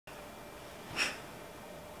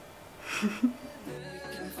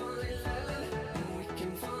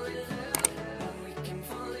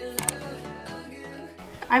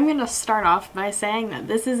I'm gonna start off by saying that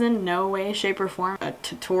this is in no way, shape, or form a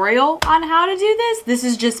tutorial on how to do this. This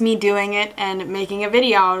is just me doing it and making a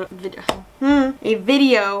video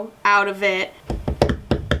out of it.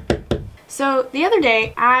 So the other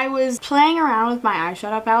day I was playing around with my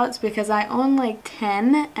eyeshadow palettes because I own like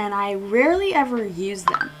 10 and I rarely ever use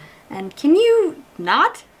them. And can you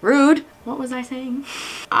not? Rude. What was I saying?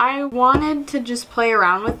 I wanted to just play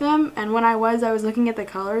around with them, and when I was looking at the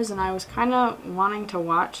colors and I was kind of wanting to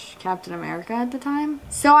watch Captain America at the time.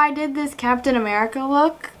 So I did this Captain America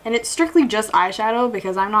look, and it's strictly just eyeshadow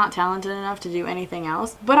because I'm not talented enough to do anything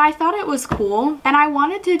else. But I thought it was cool, and I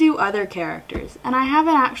wanted to do other characters. And I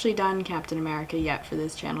haven't actually done Captain America yet for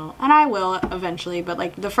this channel, and I will eventually, but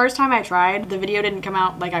like the first time I tried, the video didn't come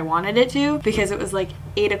out like I wanted it to because it was like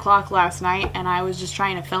 8 o'clock last night and I was just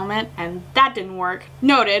trying to film it, and that didn't work.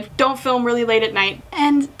 Noted. Don't film really late at night.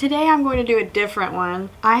 And today I'm going to do a different one.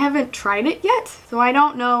 I haven't tried it yet, so I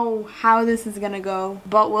don't know how this is gonna go,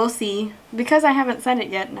 but we'll see. Because I haven't said it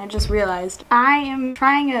yet and I just realized, I am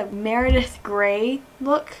trying a Meredith gray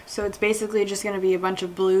look, so it's basically just gonna be a bunch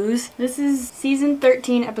of blues. This is season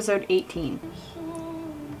 13, episode 18.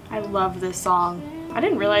 I love this song. I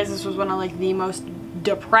didn't realize this was one of like the most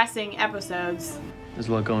depressing episodes. There's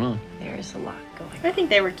a lot going on. There is a lot going on. I think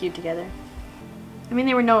they were cute together. I mean,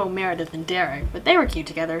 they were no Meredith and Derek, but they were cute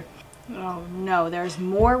together. Oh no, there's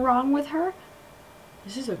more wrong with her?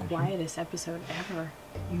 This is the quietest episode ever.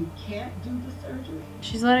 You can't do the surgery.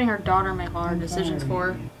 She's letting her daughter make all her decisions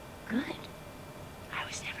for her. Good. I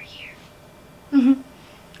was never here.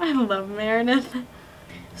 I love Meredith.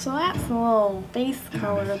 So that's the little base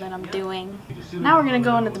color that I'm doing. Now we're gonna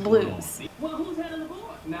go into the blues. Well, who's head of the board?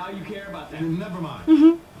 Now you care about that. Never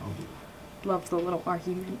mind. Love the little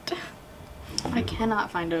argument. I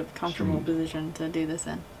cannot find a comfortable position to do this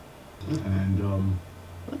in. And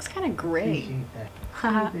Looks kind of gray.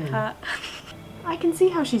 I can see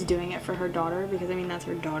how she's doing it for her daughter, because I mean that's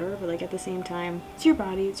her daughter, but like at the same time, it's your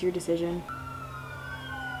body, it's your decision.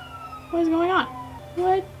 What is going on?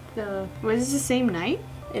 What the? Was this the same night?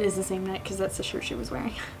 It is the same night because that's the shirt she was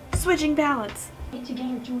wearing. Switching palettes. To get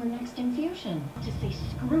her to her next infusion. To say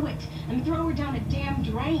screw it and throw her down a damn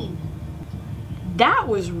drain. That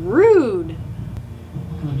was rude.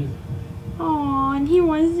 Gonna do it. Aw, and he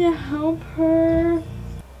wants to help her.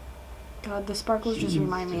 God, the sparkles just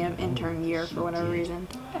remind me of intern year for whatever reason.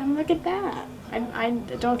 And look at that. I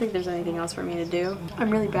don't think there's anything else for me to do.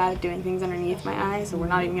 I'm really bad at doing things underneath my eyes, so we're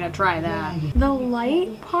not even gonna try that. The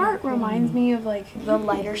light part reminds me of like the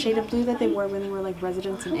lighter shade of blue that they wore when they were like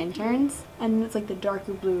residents and interns. And it's like the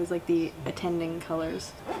darker blue is like the attending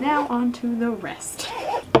colors. Now on to the rest.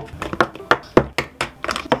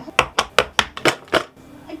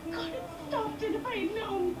 I could have stopped it if I had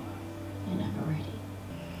known. You're never ready.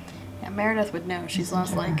 Yeah, Meredith would know. She's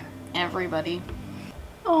lost like everybody.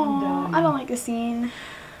 Oh, I don't like the scene.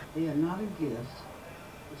 They are not a gift.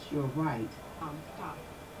 It's your right. Stop.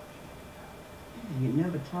 You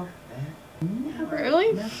never talk that. Never.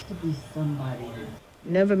 Really? Left to be somebody.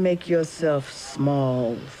 Never make yourself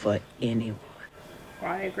small for anyone.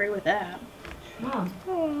 Well, I agree with that. Mom.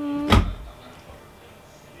 Aww.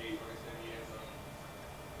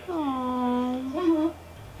 Aww.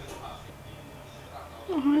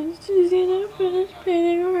 Oh, she's gonna finish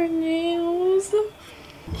painting her nails.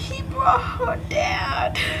 He brought her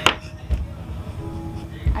dad.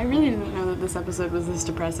 I really didn't know that this episode was this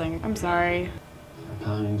depressing. I'm sorry. Our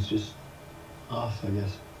timing's just off, I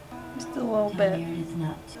guess. Just a little bit. Meredith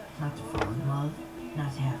not to fall in love,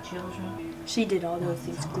 not to have children. She did all those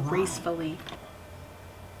things gracefully.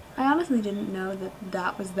 I honestly didn't know that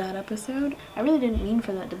that was that episode. I really didn't mean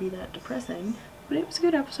for that to be that depressing, but it was a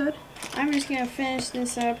good episode. I'm just gonna finish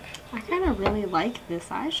this up. I kind of really like this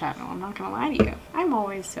eyeshadow, I'm not gonna lie to you. I'm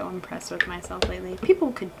always so impressed with myself lately.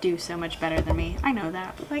 People could do so much better than me. I know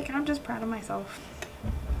that. Like, I'm just proud of myself.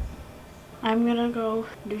 I'm gonna go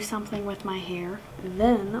do something with my hair,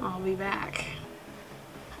 then I'll be back.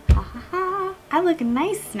 I look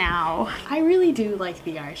nice now. I really do like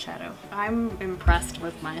the eyeshadow. I'm impressed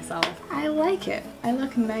with myself. I like it. I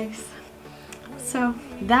look nice. So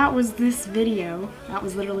that was this video. That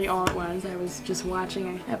was literally all it was. I was just watching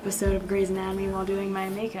an episode of Grey's Anatomy while doing my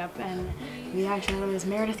makeup, and the eyeshadow is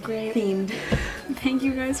Meredith Grey themed. Thank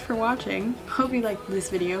you guys for watching. Hope you liked this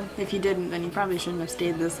video. If you didn't, then you probably shouldn't have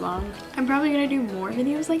stayed this long. I'm probably gonna do more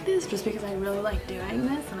videos like this just because I really like doing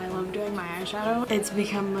this and I love doing my eyeshadow. It's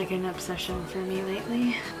become like an obsession for me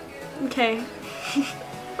lately. Okay.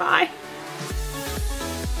 Bye.